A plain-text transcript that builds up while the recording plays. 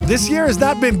This year has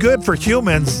not been good for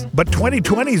humans, but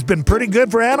 2020 has been pretty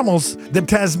good for animals. The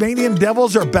Tasmanian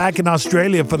devils are back in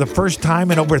Australia for the first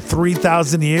time in over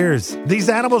 3,000 years. These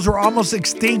animals were almost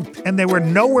extinct, and they were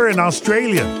nowhere in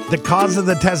Australia. The cause of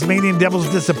the Tasmanian devil's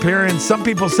disappearance, some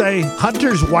people say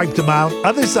hunters wiped them out.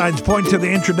 Other signs point to the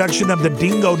introduction of the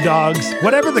dingo dogs.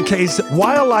 Whatever the case,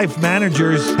 wildlife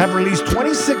managers have released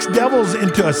 26 devils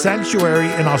into a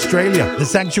sanctuary in Australia. The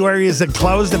sanctuary is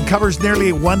enclosed and covers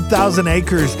nearly 1,000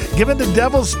 acres, giving the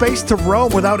devils space to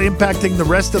roam without impacting the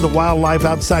rest of the wildlife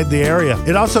outside the area.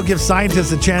 It also gives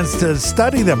scientists a chance to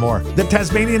study them more. The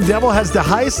Tasmanian devil has the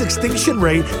highest extinction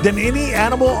rate than any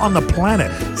animal on the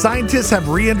planet. Scientists have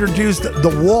reintroduced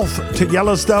the wolf to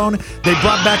Yellowstone. They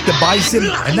brought back the bison,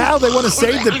 and now they want to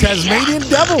save the Tasmanian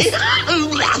devil.